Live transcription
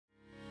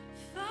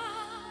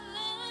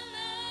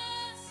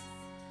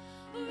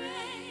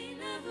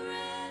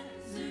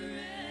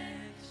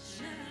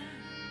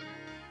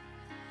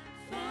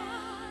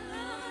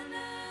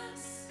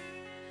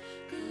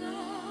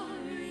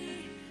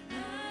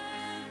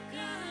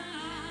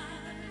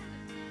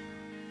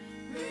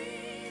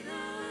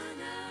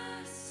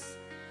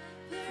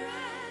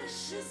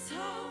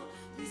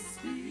Holy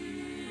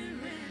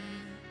Spirit,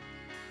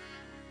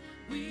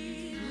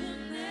 we will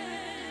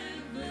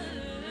never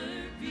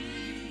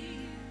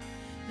be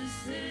the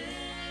same.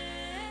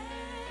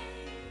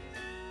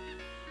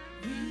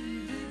 We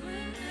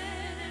will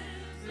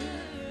never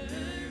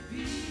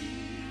be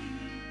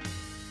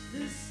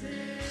the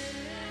same.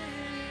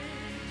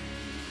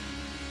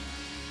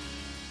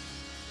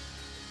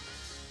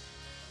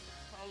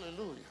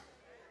 Hallelujah.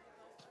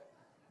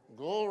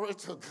 Glory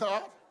to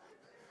God.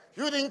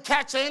 You didn't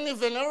catch any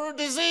venereal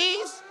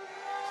disease?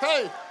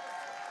 Hey.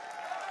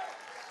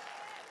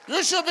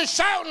 You should be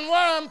shouting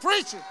while I'm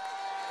preaching.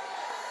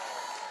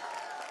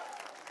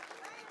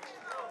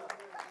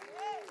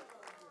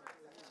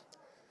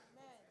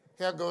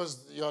 Here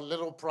goes your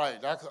little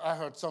pride. I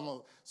heard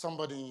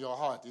somebody in your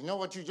heart. You know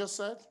what you just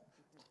said?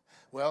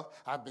 Well,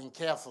 I've been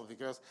careful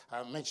because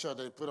I make sure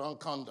they put on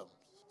condoms.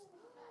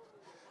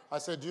 I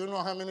said, do you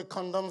know how many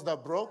condoms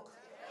that broke?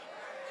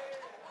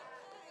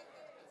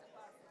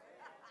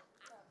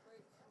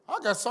 I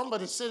got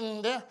somebody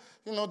sitting there,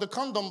 you know, the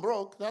condom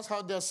broke. That's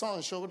how their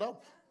son showed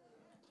up.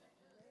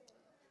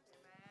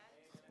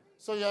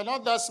 So you're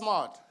not that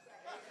smart.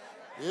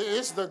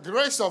 It's the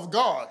grace of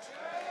God.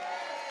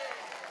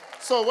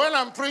 So when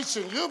I'm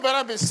preaching, you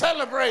better be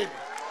celebrating.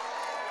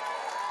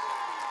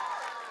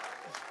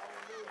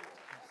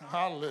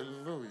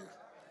 Hallelujah.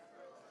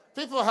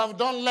 People have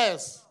done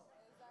less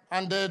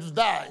and they've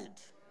died.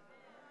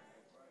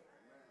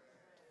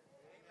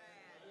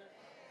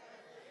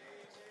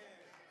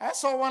 I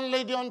saw one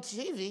lady on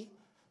TV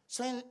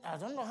saying, I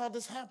don't know how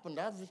this happened.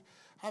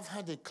 I've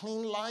had a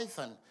clean life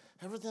and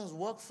everything's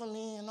worked for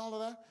me and all of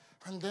that.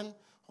 And then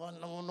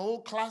an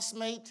old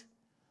classmate,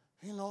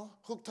 you know,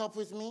 hooked up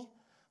with me.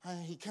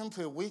 And he came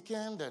for a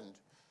weekend and,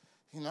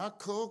 you know, I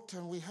cooked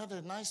and we had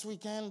a nice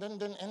weekend and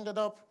then ended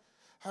up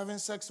having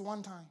sex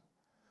one time.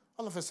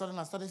 All of a sudden,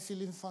 I started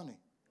feeling funny.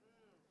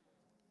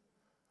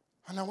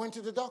 And I went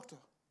to the doctor.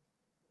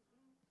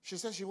 She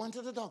said she went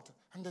to the doctor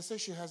and they said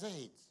she has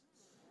AIDS.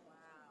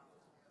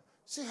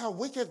 See how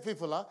wicked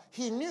people are?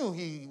 He knew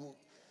he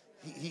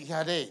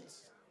had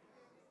AIDS.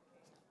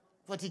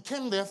 But he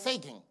came there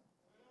faking.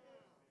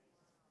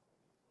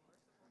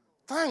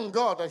 Thank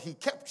God that he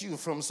kept you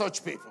from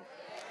such people.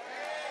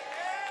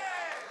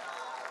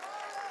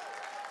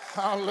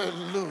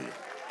 Hallelujah.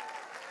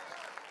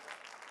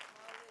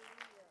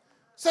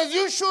 Says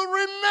you should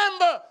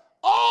remember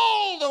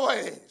all the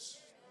ways.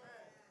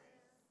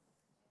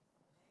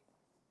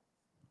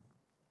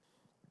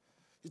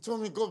 He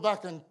told me go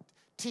back and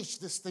teach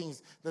these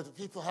things that the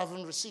people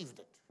haven't received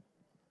it.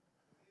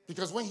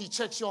 Because when he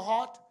checks your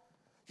heart,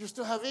 you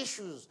still have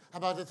issues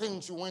about the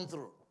things you went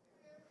through.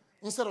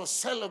 Instead of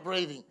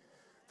celebrating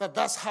that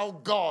that's how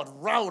God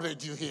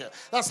routed you here.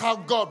 That's how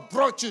God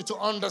brought you to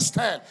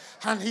understand.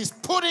 And he's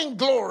putting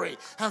glory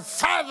and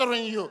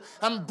fathering you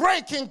and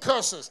breaking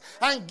curses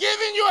and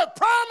giving you a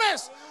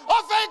promise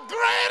of a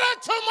greater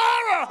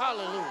tomorrow.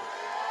 Hallelujah.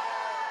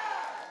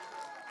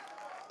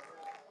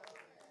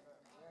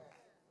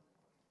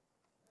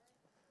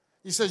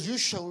 He says, you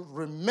shall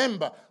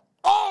remember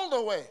all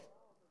the way,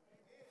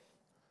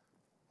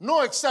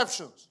 no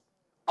exceptions,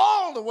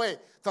 all the way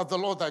that the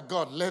Lord thy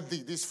God led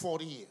thee these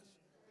 40 years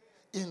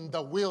in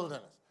the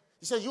wilderness.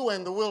 He said, you were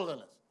in the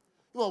wilderness.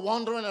 You were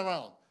wandering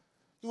around.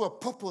 You were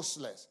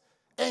purposeless,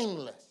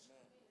 aimless.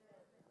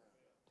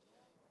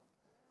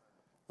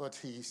 But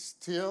he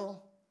still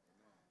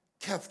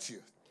kept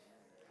you.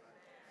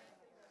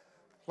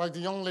 Like the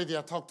young lady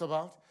I talked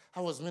about, I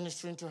was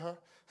ministering to her,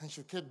 and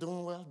she kept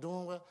doing well,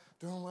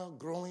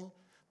 growing,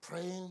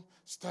 praying,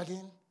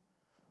 studying.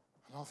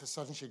 And all of a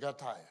sudden, she got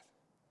tired.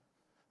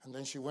 And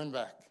then she went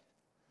back.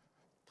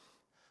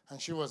 And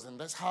she was in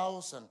this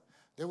house, and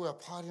they were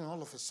partying.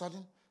 All of a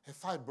sudden, a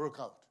fight broke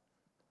out.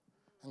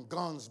 And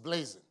guns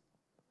blazing.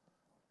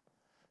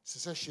 She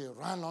said she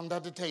ran under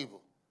the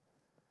table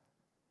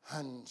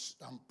and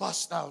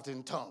burst out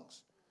in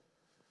tongues.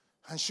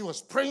 And she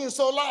was praying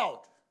so loud.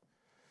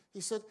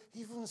 He said,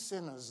 even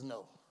sinners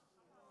know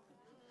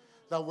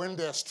that when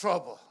there's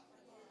trouble,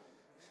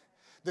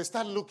 they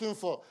start looking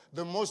for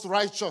the most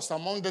righteous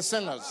among the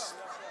sinners.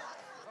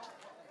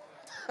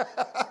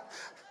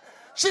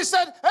 She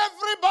said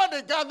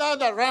everybody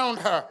gathered around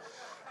her.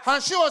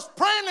 And she was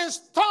praying in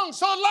tongues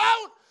so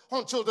loud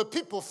until the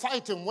people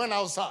fighting went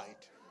outside.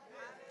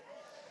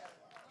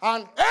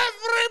 And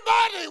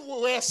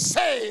everybody were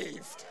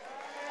saved.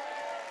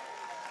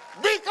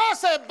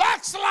 Because a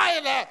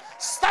backslider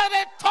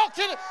started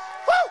talking.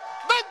 Woo,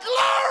 the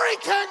glory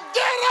can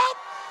get up.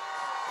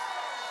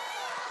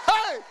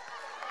 Hey,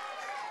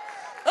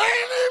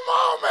 any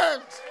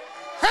moment,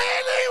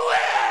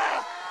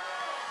 anywhere.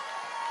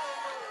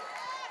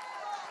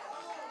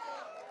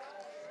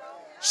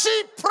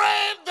 She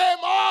prayed them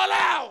all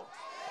out.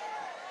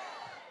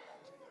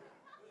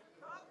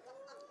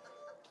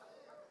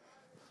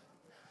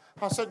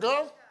 I said,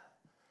 girl,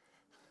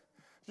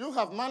 you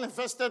have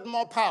manifested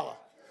more power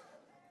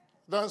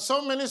than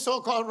so many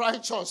so-called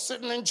righteous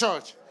sitting in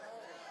church.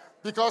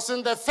 Because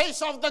in the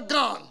face of the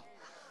gun,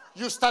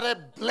 you started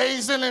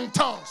blazing in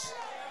tongues.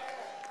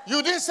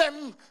 You didn't say,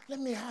 let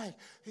me hide.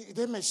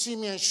 They may see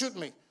me and shoot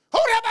me.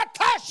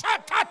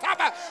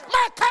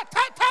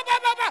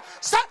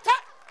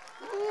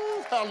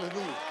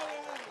 Hallelujah.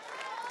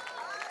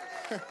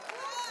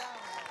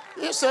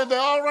 You said they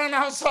all ran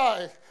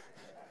outside.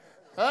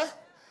 Huh?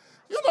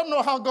 You don't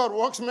know how God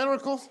works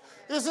miracles.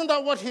 Isn't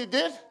that what he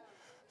did?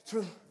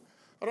 I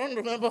don't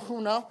remember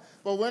who now,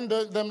 but when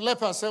them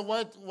lepers said,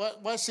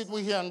 why sit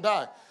we here and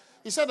die?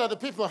 He said that the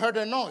people heard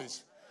a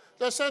noise.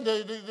 They said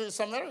the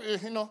Samaria,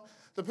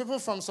 the people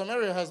from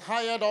Samaria has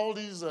hired all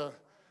these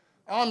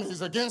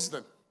armies against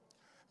them.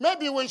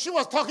 Maybe when she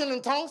was talking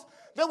in tongues,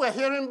 they were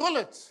hearing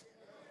bullets.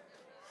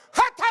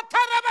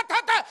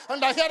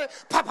 And I hear it,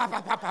 pa, pa,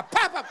 pa, pa, pa,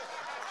 pa, pa.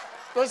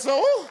 They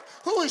said,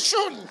 who is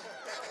shooting?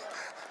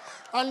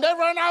 And they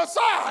ran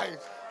outside.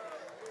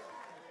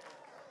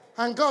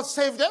 And God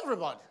saved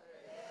everybody.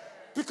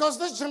 Because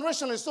this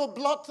generation is so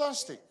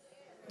bloodthirsty.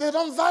 They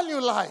don't value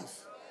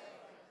life.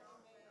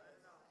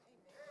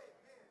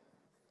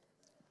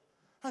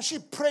 And she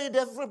prayed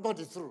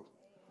everybody through.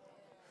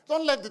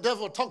 Don't let the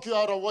devil talk you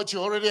out of what you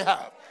already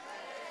have.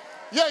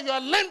 Yeah,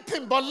 you're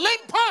limping, but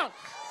limp on.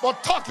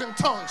 But talk in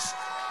tongues.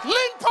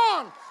 Limp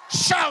on.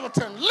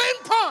 Shouting.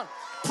 Limp on.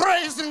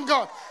 Praising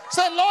God.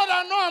 Say, Lord,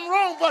 I know I'm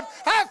wrong, but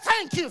I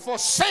thank you for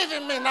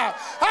saving me now.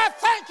 I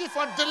thank you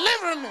for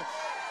delivering me.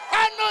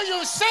 I know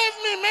you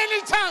saved me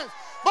many times,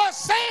 but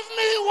save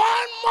me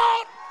one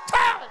more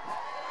time.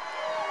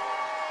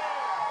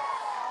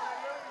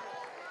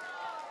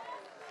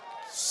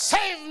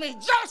 Save me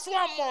just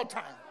one more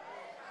time.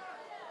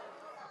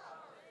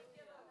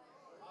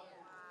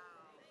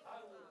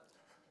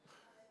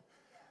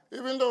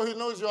 Even though he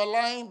knows you're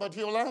lying, but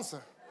he'll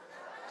answer.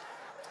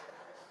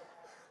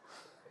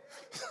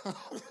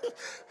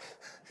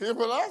 He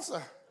will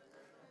answer.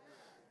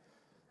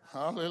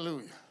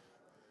 Hallelujah.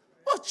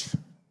 Watch.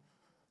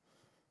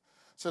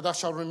 So thou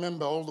shalt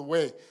remember all the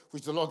way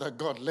which the Lord thy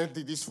God led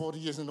thee these 40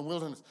 years in the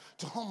wilderness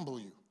to humble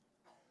you,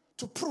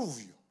 to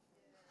prove you,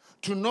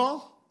 to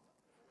know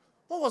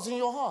what was in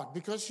your heart,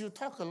 because you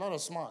talk a lot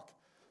of smart.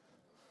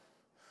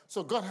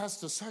 So God has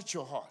to search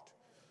your heart.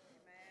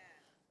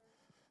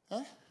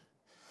 Eh?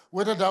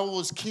 Whether thou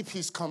wilt keep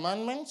his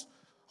commandments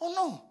or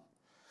no.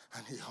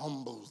 And he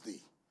humbles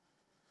thee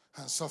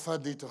and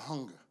suffered thee to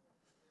hunger.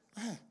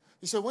 Eh?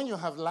 He said, when you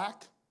have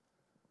lack,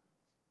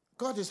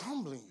 God is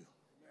humbling you.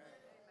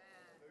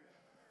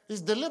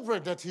 It's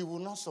deliberate that he will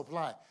not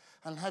supply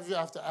and have you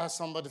have to ask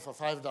somebody for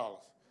 $5.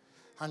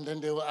 And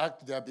then they will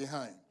act they're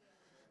behind.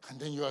 And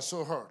then you are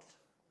so hurt.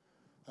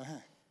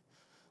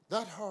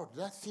 That hurt,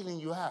 that feeling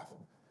you have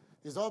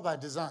is all by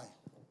design.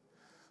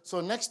 So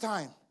next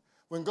time,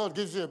 when God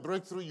gives you a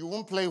breakthrough, you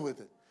won't play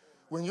with it.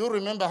 When you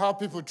remember how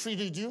people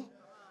treated you,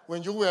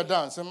 when you were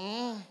down, say,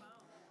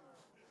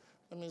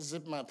 let me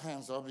zip my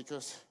pants off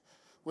because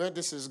where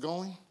this is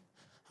going,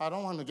 I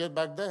don't want to get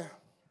back there.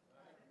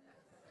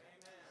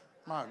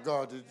 My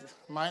God,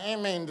 my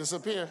amen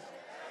disappeared.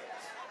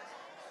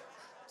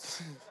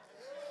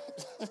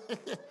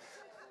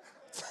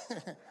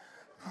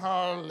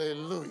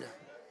 Hallelujah.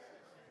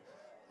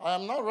 I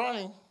am not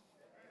running.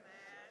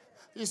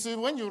 You see,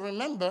 when you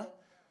remember,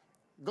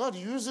 God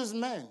uses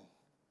men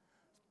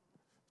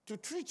to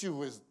treat you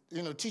with,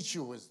 teach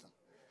you wisdom.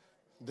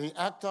 They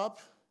act up.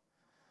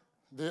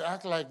 They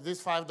act like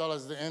this $5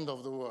 is the end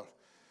of the world.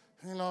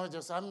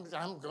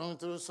 I'm going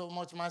through so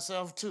much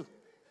myself too.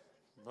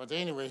 But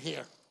anyway,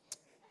 here.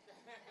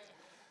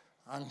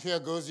 And here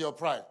goes your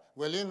pride.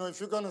 Well, if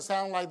you're going to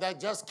sound like that,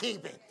 just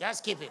keep it.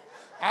 Just keep it.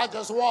 I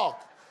just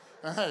walk.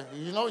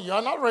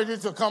 You're not ready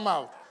to come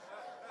out.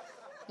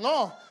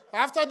 No.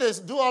 After they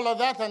do all of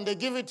that and they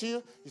give it to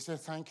you, you say,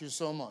 thank you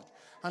so much.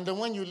 And then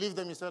when you leave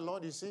them, you say,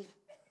 Lord, you see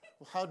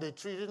how they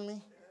treated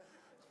me?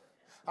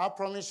 I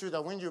promise you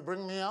that when you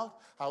bring me out,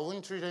 I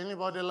wouldn't treat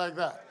anybody like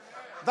that.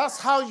 That's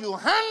how you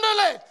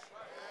handle it.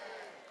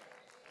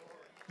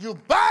 You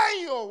buy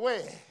your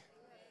way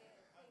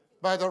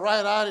by the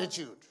right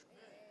attitude.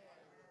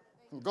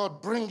 And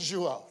God brings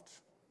you out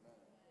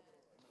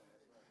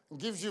and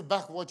gives you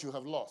back what you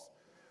have lost.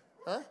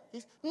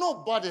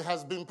 Nobody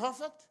has been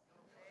perfect.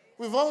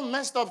 We've all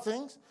messed up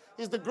things.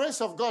 It's the grace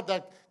of God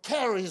that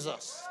carries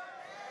us.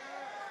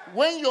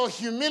 When your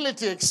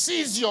humility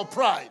exceeds your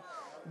pride,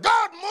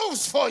 God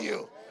moves for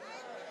you.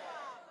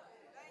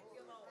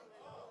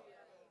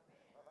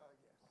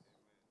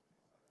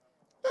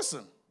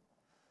 Listen.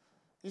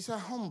 He said, I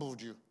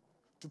humbled you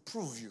to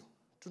prove you,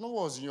 to know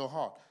what was in your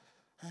heart.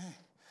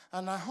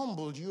 And I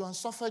humbled you and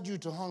suffered you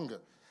to hunger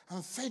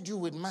and fed you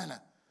with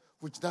manna,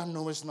 which thou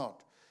knowest not.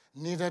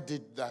 Neither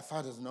did thy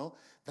fathers know,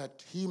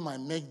 that he might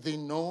make thee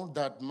know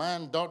that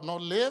man doth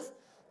not live.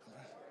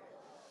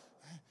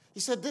 He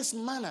said, this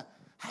manna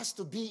has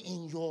to be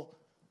in your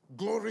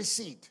glory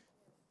seat.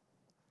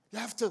 You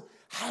have to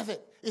have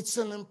it. It's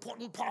an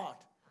important part.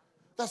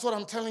 That's what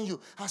I'm telling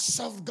you. I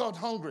served God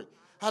hungry.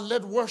 I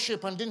led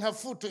worship and didn't have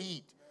food to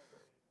eat.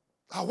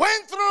 I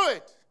went through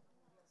it.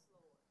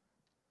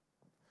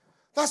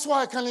 That's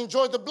why I can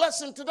enjoy the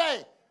blessing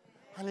today.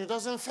 And it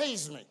doesn't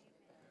faze me.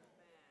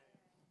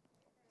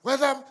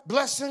 Whether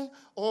blessing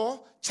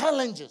or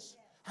challenges,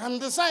 I'm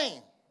the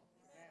same.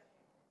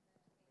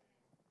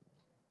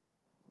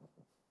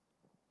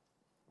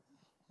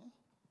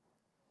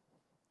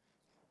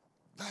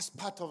 That's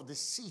part of the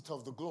seat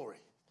of the glory.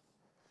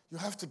 You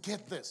have to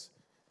get this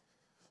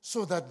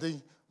so that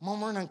the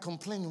murmuring and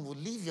complaining will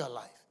leave your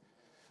life.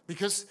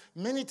 Because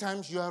many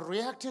times you are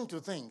reacting to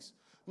things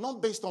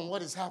not based on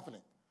what is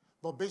happening,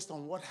 but based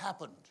on what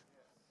happened.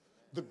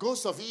 The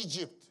ghosts of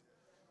Egypt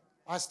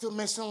are still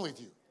messing with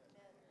you.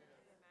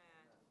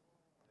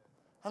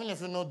 How many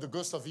of you know the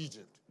ghosts of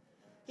Egypt?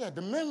 Yeah,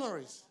 the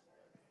memories,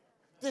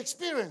 the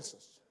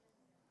experiences.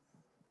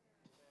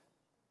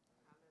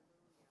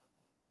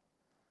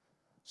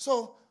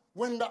 So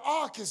when the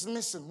ark is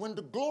missing, when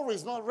the glory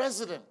is not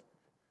resident,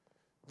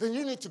 then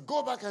you need to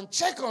go back and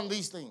check on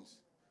these things.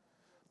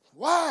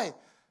 Why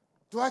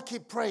do I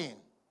keep praying?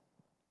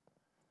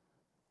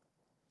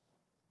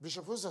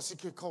 Bishop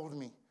Uzasike called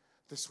me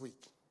this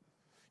week.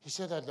 He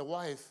said that the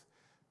wife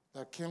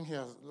that came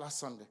here last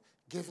Sunday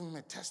gave him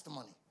a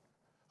testimony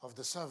of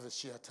the service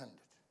she attended.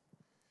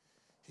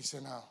 He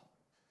said, now,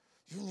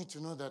 you need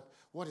to know that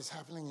what is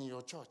happening in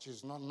your church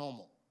is not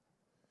normal.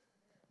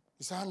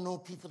 He said, I know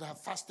people that have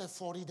fasted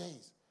 40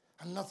 days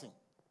and nothing.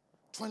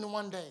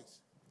 21 days.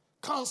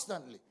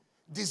 Constantly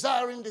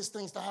desiring these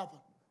things to happen.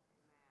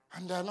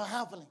 And they're not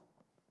happening.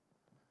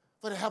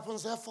 But it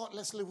happens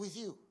effortlessly with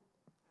you.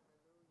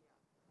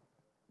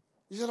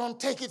 You don't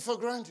take it for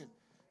granted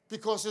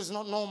because it's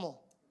not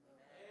normal.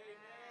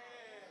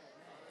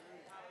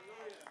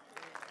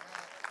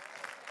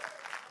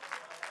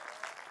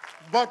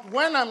 But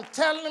when I'm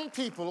telling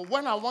people,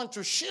 when I want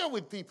to share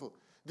with people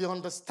the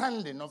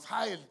understanding of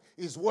how it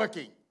is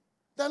working,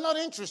 they're not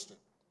interested.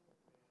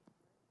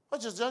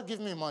 But just give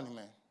me money,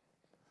 man.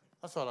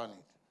 That's all I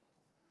need.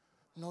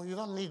 No, you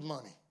don't need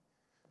money.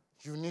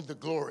 You need the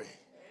glory.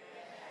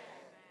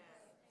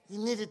 You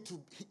need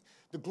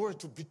the glory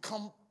to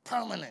become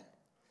permanent,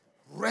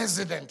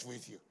 resident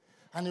with you.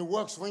 And it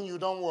works when you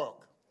don't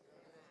work.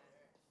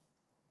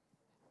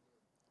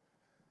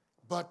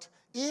 But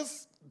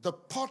if the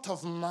pot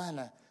of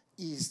manna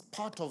is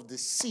part of the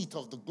seat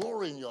of the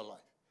glory in your life,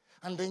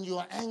 and then you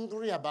are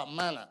angry about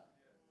manna,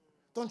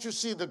 don't you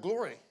see the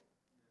glory?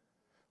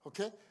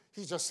 Okay?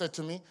 He just said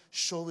to me,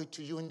 show it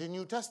to you in the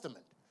New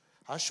Testament.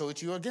 I'll show it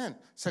to you again.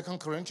 2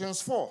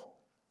 Corinthians 4.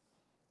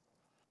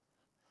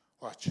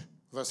 Watch.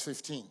 Verse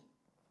 15.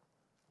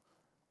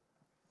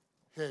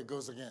 Here it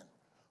goes again.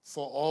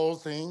 For all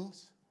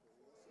things.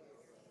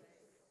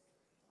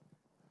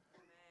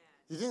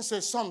 He didn't say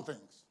some things.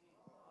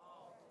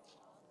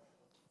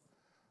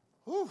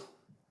 Whew.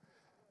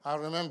 I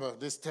remember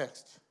this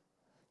text.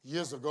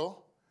 Years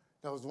ago,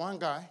 there was one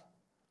guy,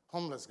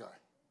 homeless guy,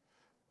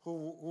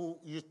 who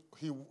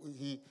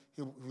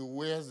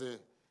wears a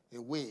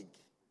wig.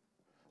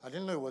 I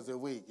didn't know it was a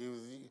wig.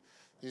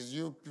 It's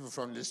you people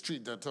from the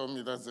street that told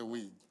me that's a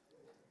wig.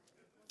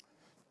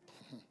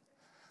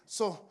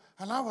 So,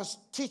 and I was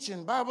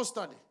teaching Bible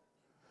study.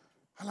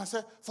 And I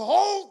said, for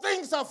all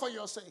things are for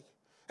your sake.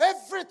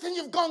 Everything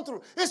you've gone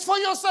through is for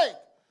your sake.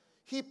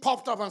 He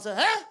popped up and said,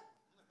 huh?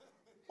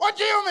 What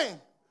do you mean?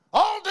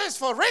 All this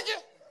for Ricky?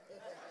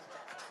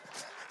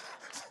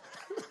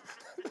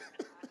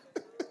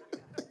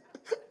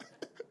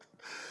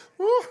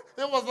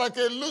 It was like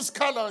a loose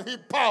cannon. He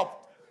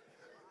popped.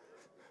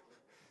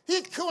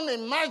 He couldn't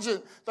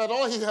imagine that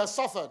all he has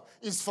suffered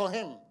is for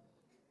him.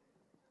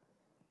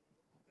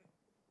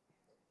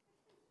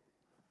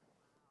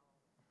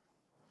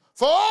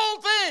 For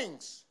all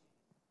things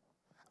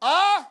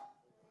are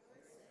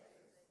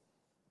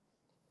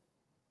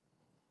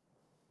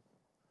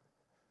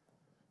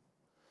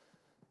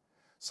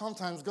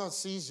sometimes God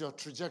sees your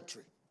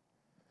trajectory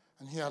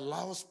and he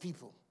allows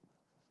people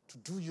to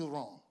do you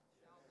wrong,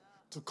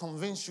 to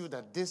convince you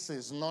that this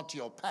is not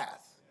your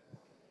path.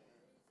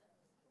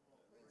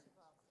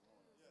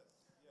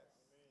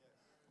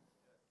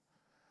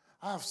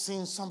 I have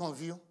seen some of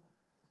you,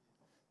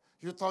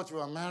 you thought you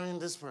were marrying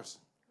this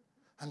person,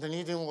 and then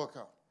it didn't work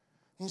out.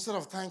 Instead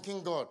of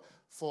thanking God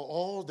for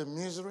all the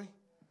misery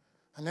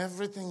and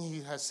everything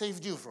he has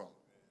saved you from,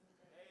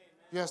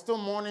 you are still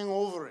mourning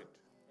over it.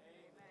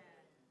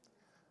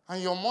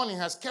 And your mourning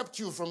has kept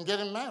you from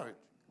getting married.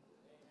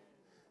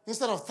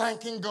 Instead of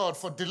thanking God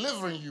for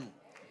delivering you.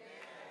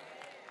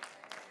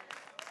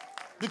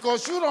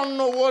 Because you don't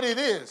know what it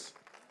is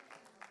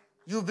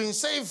you've been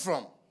saved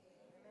from.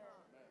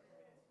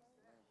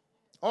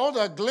 All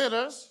that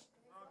glitters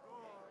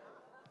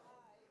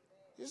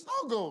is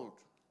not gold.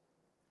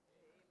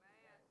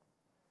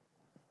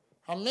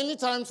 And many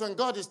times when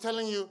God is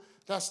telling you,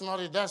 that's not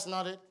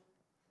it,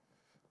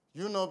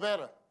 you know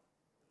better.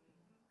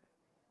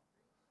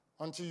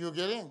 Until you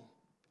get in.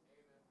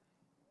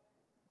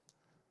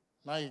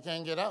 Now you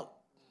can't get out.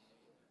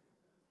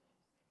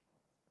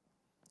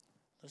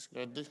 That's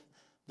good.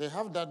 They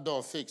have that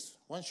door fixed.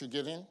 Once you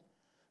get in,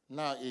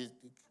 now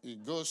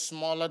it goes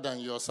smaller than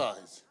your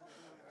size.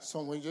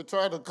 So when you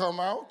try to come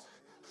out,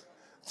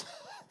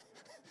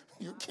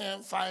 you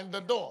can't find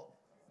the door.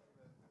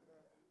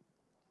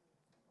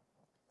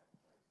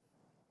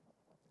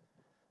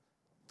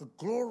 the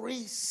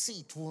glory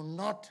seat will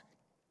not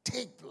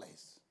take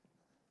place.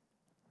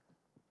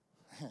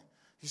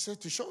 He said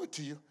to show it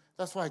to you.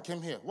 That's why I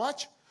came here.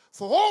 Watch.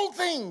 For all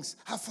things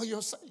are for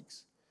your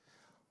sakes.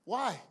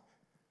 Why?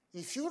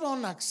 If you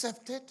don't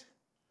accept it,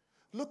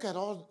 look at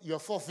all you're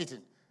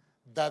forfeiting.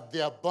 That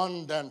the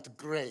abundant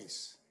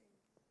grace.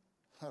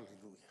 Hallelujah.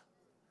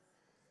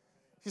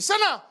 He said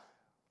now,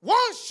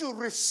 once you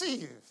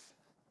receive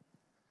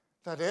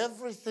that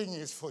everything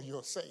is for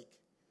your sake,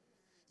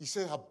 he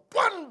said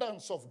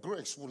abundance of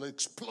grace will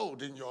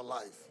explode in your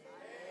life.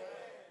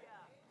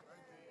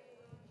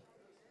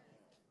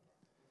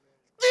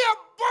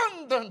 The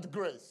abundant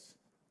grace.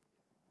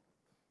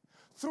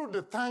 Through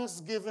the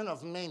thanksgiving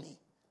of many.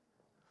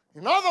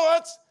 In other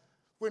words,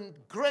 when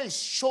grace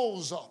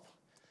shows up,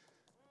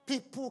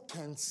 people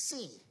can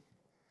see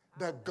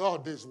that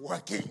God is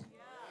working.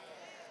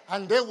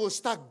 And they will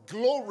start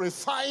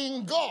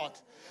glorifying God.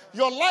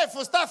 Your life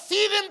will start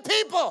feeding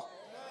people.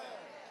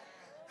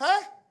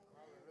 Huh?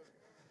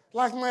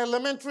 Like my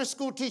elementary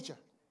school teacher.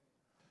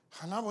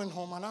 And I went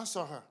home and I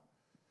saw her.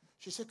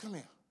 She said, come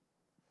here.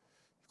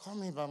 Call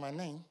me by my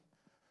name.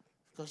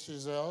 Because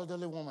she's an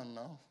elderly woman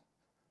now.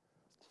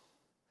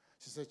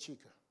 She said,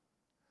 Chika,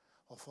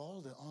 of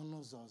all the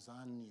honors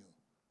I knew,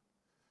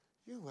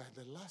 you were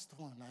the last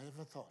one I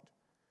ever thought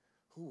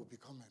who would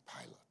become a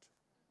pilot.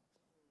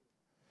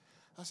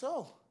 I said,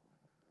 oh,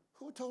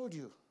 who told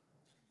you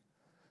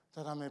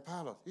that I'm a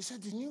pilot? He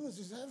said, the news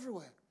is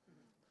everywhere.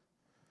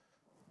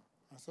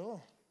 I said,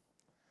 oh,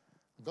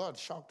 God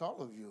shocked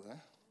all of you, eh?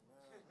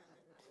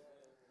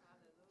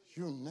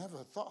 You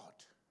never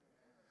thought.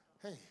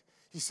 Hey,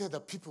 he said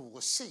that people will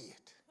see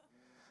it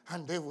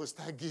and they will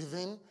start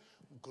giving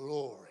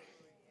glory.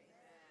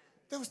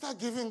 They will start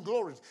giving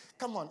glory.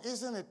 Come on,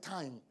 isn't it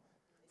time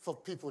for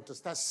people to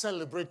start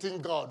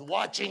celebrating God,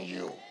 watching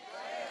you?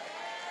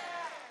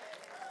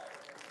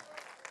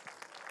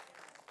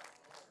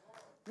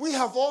 We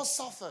have all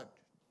suffered.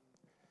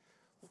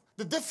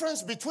 The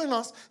difference between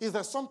us is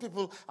that some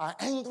people are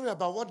angry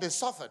about what they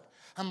suffered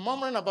and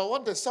murmuring about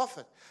what they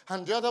suffered,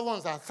 and the other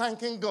ones are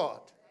thanking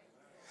God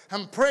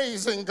and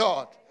praising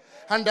God,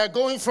 and they're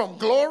going from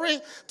glory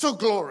to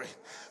glory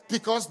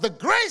because the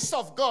grace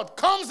of God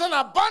comes in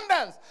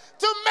abundance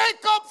to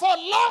make up for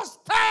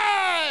lost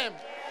time.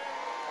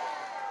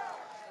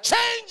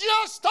 Change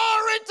your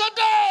story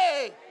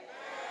today.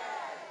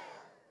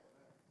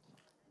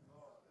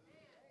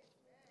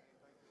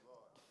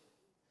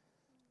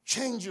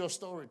 Change your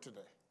story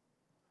today.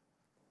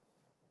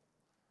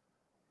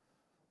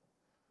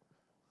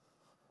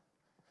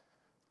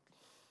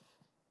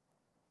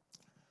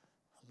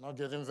 I'm not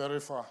getting very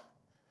far,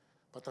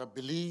 but I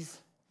believe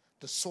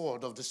the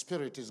sword of the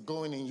Spirit is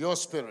going in your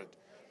spirit.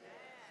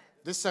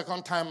 This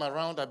second time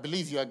around, I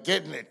believe you are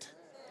getting it.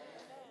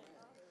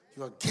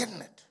 You are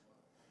getting it.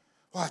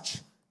 Watch.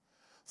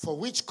 For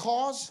which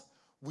cause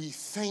we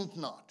faint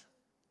not.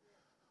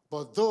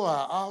 But though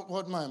our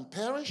outward man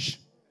perish,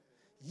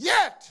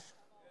 yet.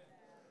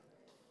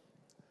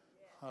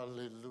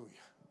 Hallelujah.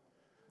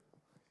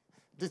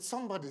 Did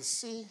somebody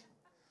see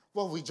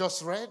what we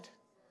just read?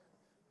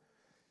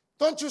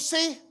 Don't you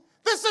see?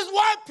 This is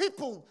why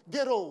people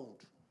get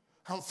old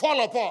and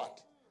fall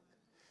apart.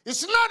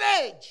 It's not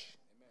age.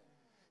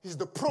 It's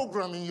the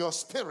program in your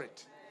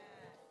spirit.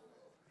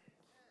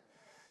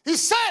 He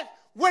said,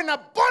 when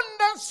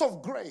abundance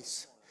of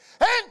grace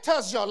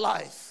enters your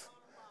life,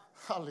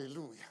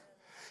 hallelujah.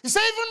 He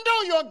said, even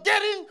though you're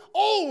getting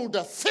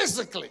older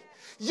physically,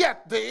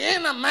 yet the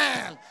inner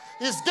man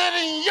is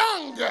getting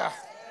younger.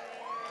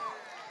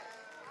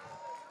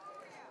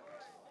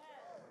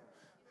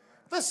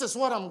 This is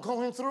what I'm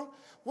going through.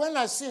 When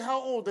I see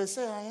how old they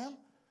say I am,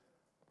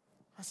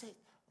 I say,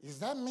 is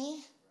that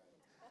me?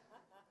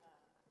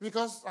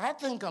 Because I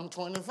think I'm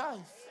 25.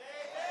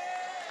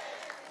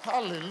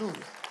 Hallelujah.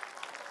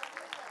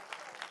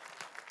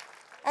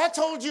 I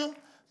told you,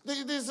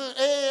 these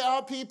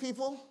AARP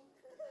people,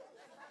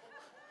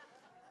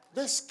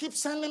 they keep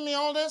sending me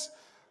all this.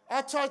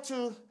 I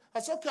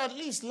said, okay, at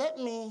least let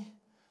me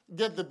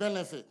get the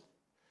benefit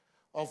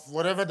of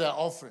whatever they're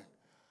offering.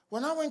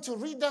 When I went to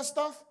read that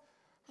stuff,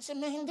 I said,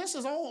 man, this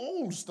is all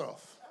old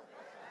stuff.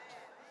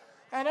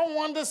 I don't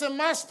want this in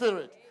my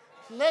spirit.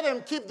 Let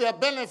them keep their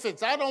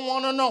benefits. I don't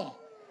want to know.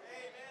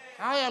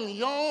 I am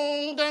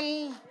young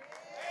and...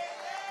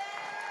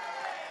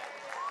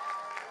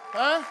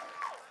 Huh?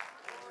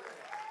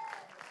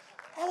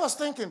 I was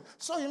thinking,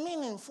 so you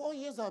mean in 4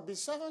 years I'll be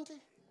 70?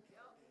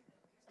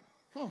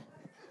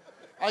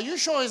 Are you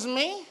sure it's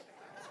me?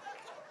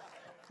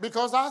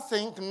 Because I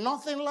think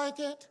nothing like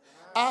it.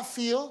 I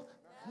feel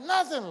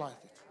nothing like it.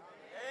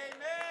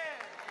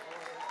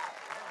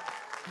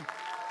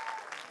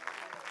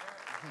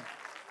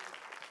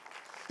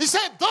 He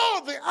said,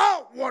 though the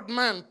outward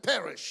man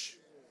perish.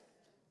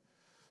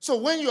 So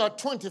when you are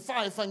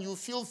 25 and you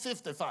feel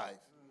 55,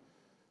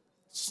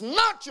 it's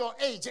not your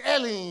age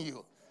ailing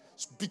you.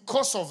 It's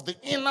because of the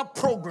inner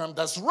program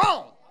that's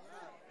wrong.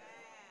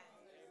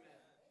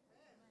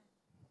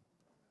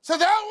 So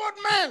the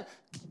outward man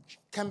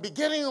can be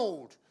getting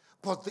old,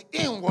 But the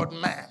inward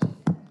man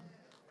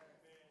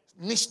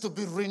needs to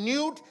be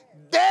renewed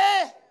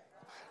day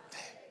by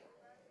day.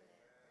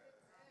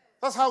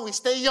 That's how we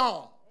stay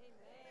young.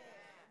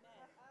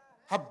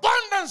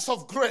 Abundance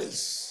of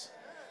grace.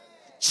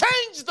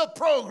 Change the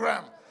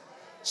program.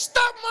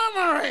 Stop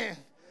murmuring.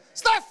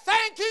 Start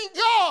thanking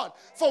God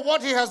for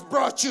what He has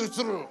brought you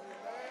through.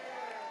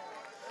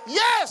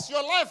 Yes,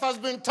 your life has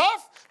been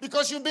tough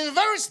because you've been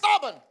very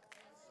stubborn.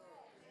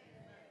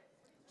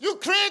 You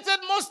created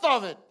most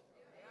of it.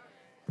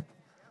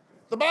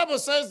 The Bible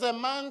says that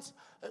man's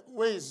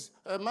ways,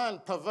 a man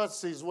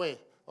perverts his way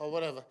or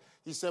whatever.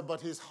 He said,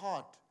 but his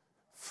heart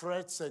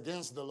frets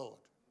against the Lord.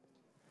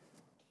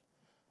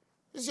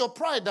 It's your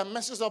pride that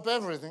messes up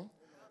everything,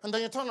 and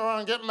then you turn around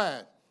and get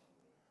mad.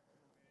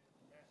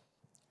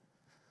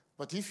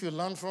 But if you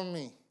learn from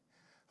me,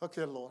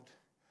 okay, Lord,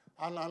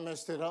 I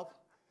messed it up,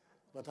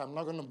 but I'm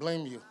not going to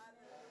blame you.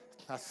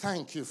 I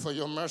thank you for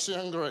your mercy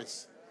and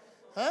grace.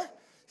 Huh?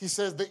 He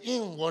says the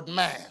inward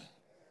man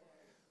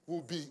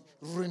will be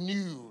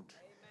renewed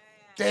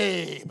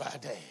day by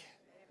day.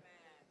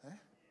 Huh?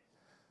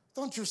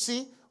 Don't you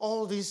see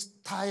all these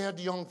tired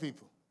young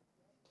people?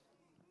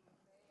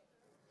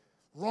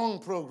 Wrong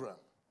program.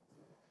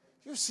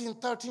 You've seen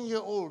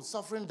 13-year-olds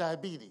suffering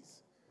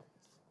diabetes.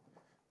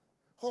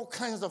 All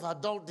kinds of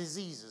adult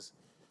diseases,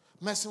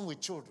 messing with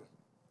children.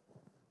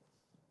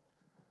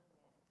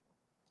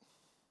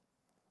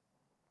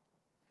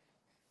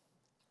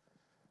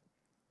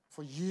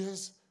 For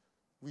years,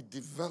 we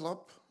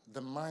develop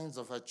the minds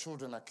of our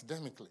children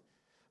academically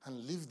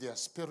and leave their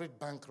spirit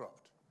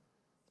bankrupt.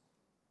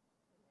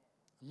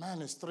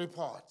 Man is 3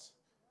 parts.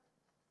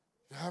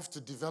 You have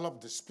to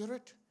develop the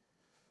spirit,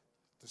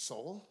 the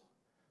soul,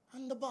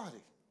 and the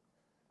body.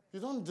 You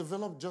don't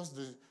develop just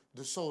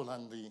the soul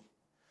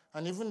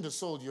and even the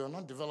soul, you're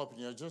not developing,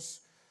 you're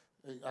just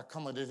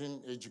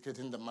accommodating,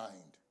 educating the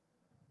mind.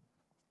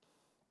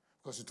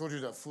 Because He told you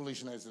that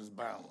foolishness is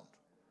bound.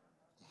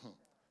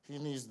 He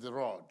needs the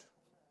rod.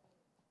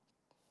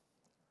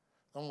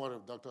 Don't worry,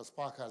 Dr.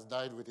 Spark has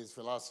died with his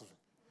philosophy.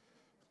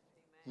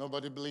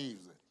 Nobody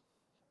believes it.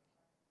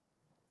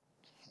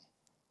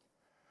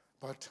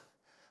 But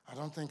I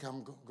don't think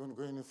I'm going to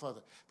go any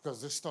further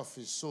because this stuff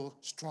is so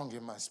strong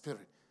in my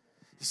spirit.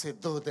 He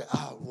said, though the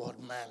outward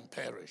man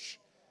perish,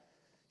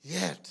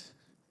 yet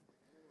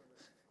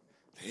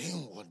the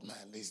inward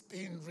man is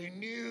being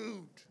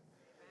renewed.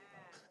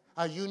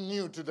 Are you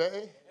new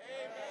today?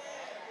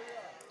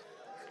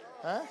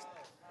 Huh?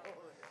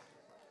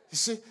 You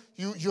see,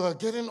 you are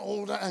getting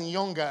older and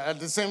younger at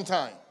the same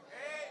time.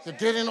 You're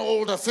getting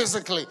older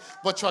physically,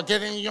 but you're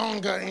getting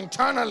younger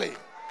internally.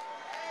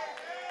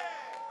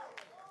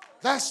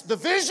 That's the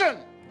vision.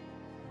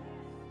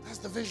 That's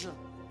the vision.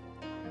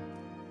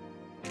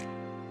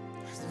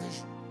 That's the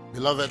vision.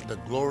 Beloved, the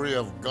glory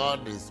of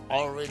God is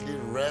already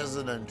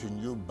resident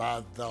in you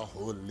by the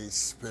Holy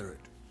Spirit.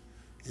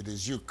 It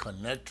is you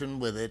connecting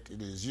with it.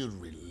 It is you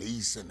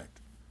releasing it.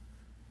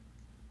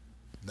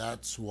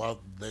 That's what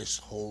this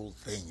whole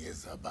thing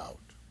is about.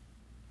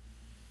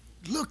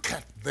 Look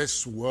at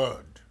this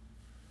word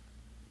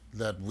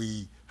that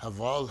we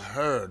have all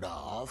heard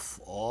of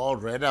or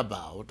read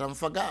about and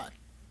forgot.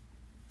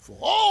 For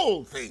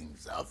all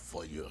things are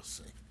for your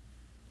sake.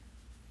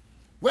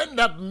 When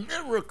that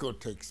miracle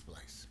takes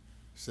place,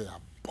 say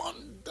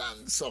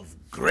abundance of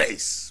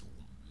grace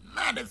will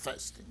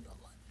manifest in your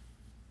life.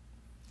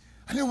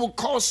 And it will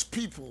cause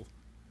people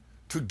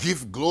to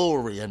give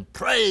glory and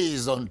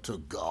praise unto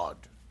God.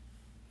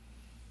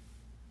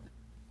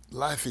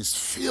 Life is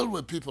filled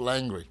with people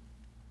angry.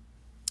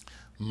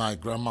 My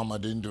grandmama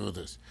didn't do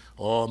this,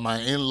 or my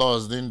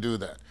in-laws didn't do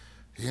that.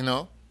 You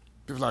know,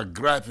 people are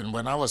griping.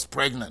 When I was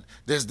pregnant,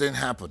 this didn't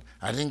happen.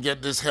 I didn't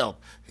get this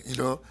help. You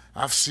know,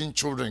 I've seen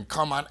children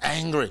come out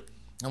angry.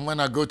 And when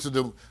I go to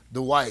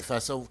the wife, I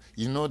say,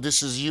 you know,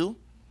 this is you?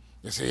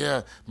 They say,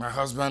 yeah, my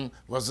husband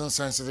wasn't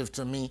sensitive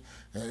to me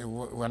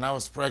when I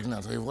was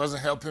pregnant. He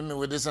wasn't helping me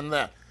with this and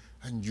that.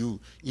 And you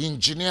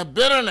engineer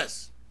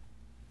bitterness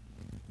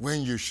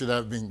when you should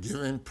have been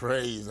giving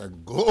praise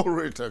and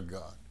glory to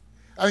God.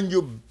 And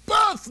you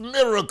birth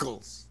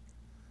miracles.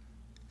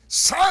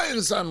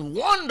 Signs and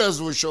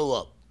wonders will show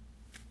up.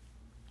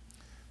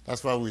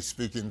 That's why we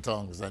speak in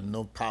tongues and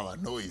no power,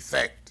 no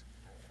effect.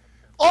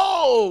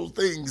 All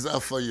things are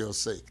for your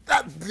sake.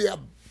 That the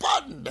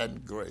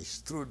abundant grace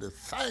through the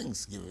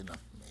thanksgiving of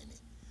many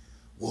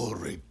will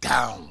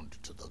redound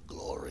to the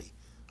glory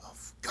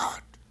of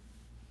God.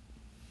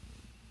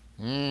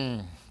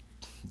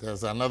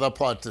 There's another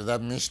part to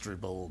that mystery,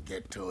 but we'll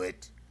get to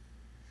it.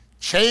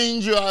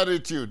 Change your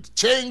attitude.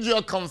 Change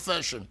your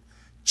confession.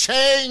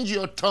 Change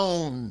your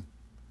tone.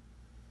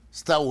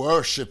 Start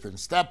worshiping.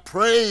 Start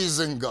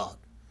praising God.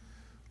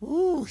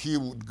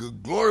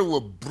 Glory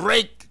will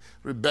break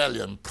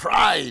rebellion,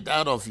 pride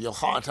out of your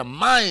heart and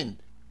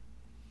mind.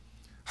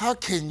 How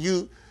can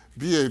you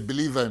be a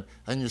believer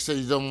and you say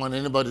you don't want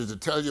anybody to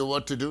tell you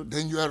what to do?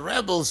 Then you're a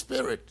rebel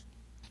spirit.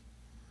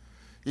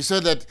 He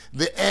said that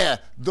the heir,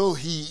 though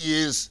he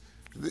is,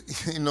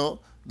 the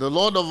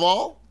Lord of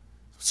all,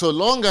 so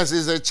long as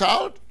he's a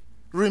child,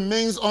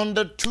 remains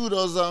under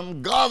tutors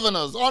and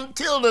governors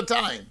until the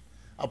time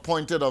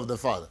appointed of the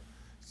Father.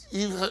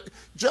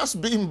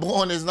 Just being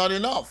born is not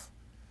enough.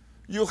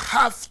 You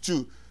have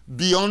to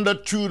be under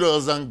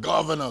tutors and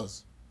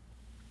governors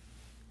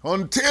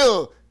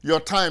until your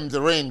time to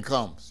reign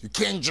comes. You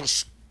can't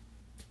just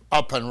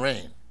up and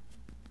reign.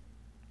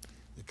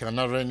 You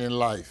cannot reign in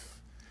life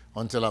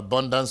until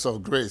abundance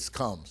of grace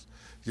comes.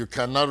 You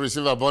cannot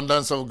receive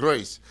abundance of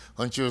grace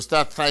until you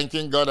start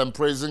thanking God and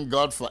praising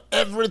God for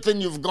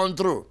everything you've gone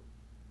through.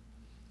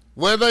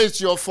 Whether it's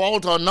your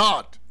fault or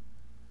not,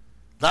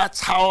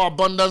 that's how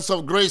abundance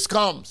of grace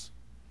comes.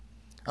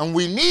 And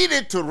we need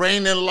it to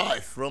reign in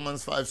life.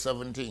 Romans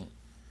 5:17.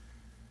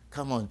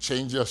 Come on,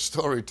 change your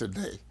story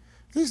today.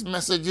 These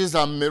messages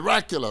are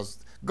miraculous.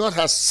 God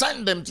has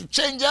sent them to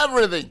change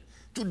everything,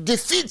 to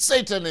defeat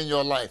Satan in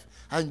your life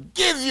and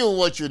give you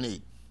what you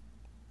need.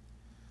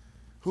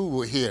 Who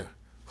will hear?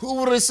 Who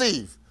will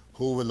receive?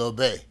 Who will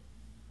obey?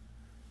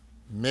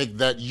 Make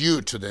that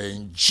you today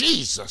in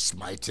Jesus'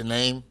 mighty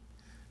name.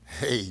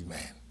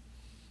 Amen.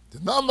 The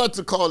number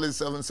to call is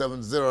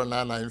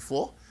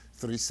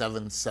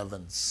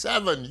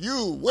 770-994-3777.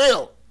 You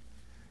will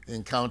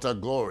encounter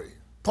glory.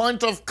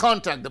 Point of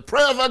contact, the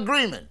prayer of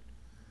agreement,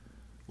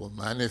 will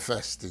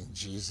manifest in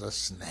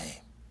Jesus'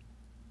 name.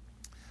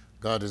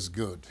 God is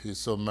good. He's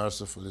so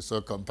merciful. He's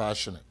so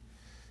compassionate.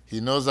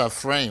 He knows our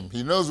frame.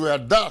 He knows we are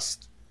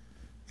dust.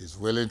 He's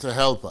willing to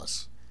help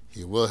us.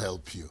 He will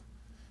help you.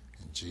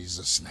 In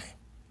Jesus' name.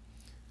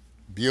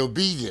 Be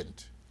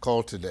obedient.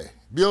 Call today.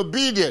 Be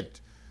obedient.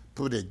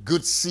 Put a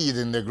good seed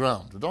in the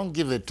ground. Don't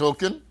give a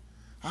token.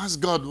 Ask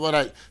God,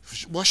 what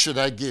should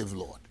I give,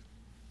 Lord?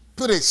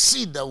 Put a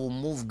seed that will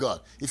move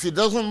God. If it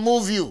doesn't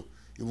move you,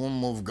 it won't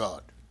move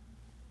God.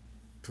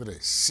 Put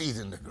a seed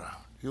in the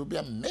ground. You'll be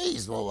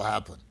amazed what will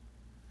happen.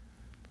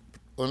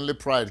 Only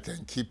pride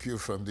can keep you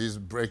from these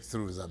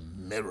breakthroughs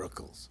and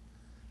miracles.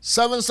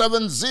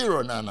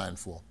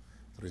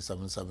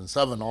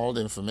 770-994-3777. All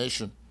the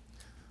information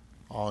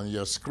on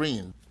your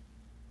screen.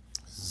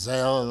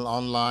 Zelle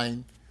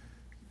online.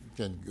 You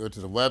can go to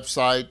the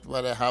website,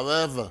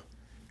 however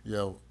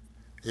you're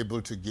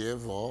able to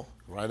give, or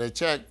write a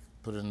check,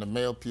 put it in the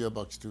mail, P.O.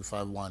 Box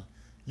 251,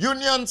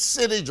 Union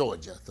City,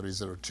 Georgia,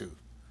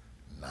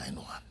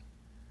 30291.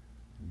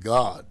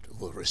 God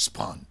will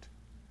respond.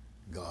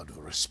 God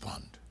will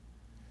respond.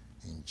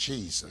 In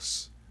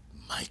Jesus'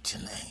 mighty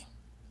name.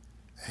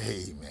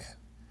 Amen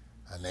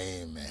and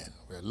amen.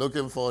 We're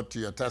looking forward to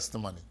your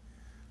testimony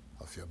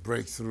of your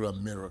breakthrough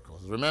and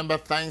miracles. Remember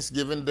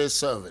Thanksgiving Day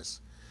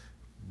service.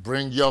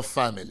 Bring your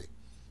family.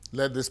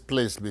 Let this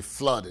place be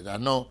flooded. I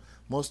know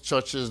most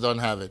churches don't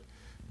have it.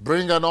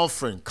 Bring an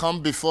offering.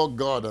 Come before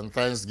God on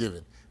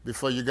Thanksgiving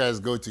before you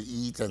guys go to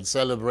eat and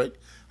celebrate.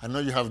 I know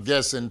you have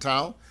guests in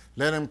town.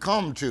 Let them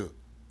come too.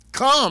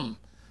 Come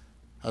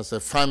as a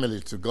family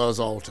to God's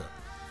altar.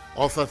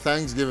 Offer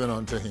thanksgiving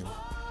unto Him.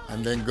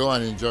 And then go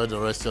and enjoy the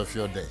rest of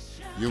your day.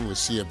 You will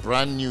see a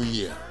brand new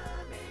year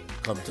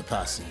come to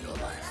pass in your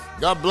life.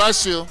 God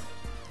bless you.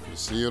 We'll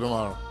see you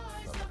tomorrow.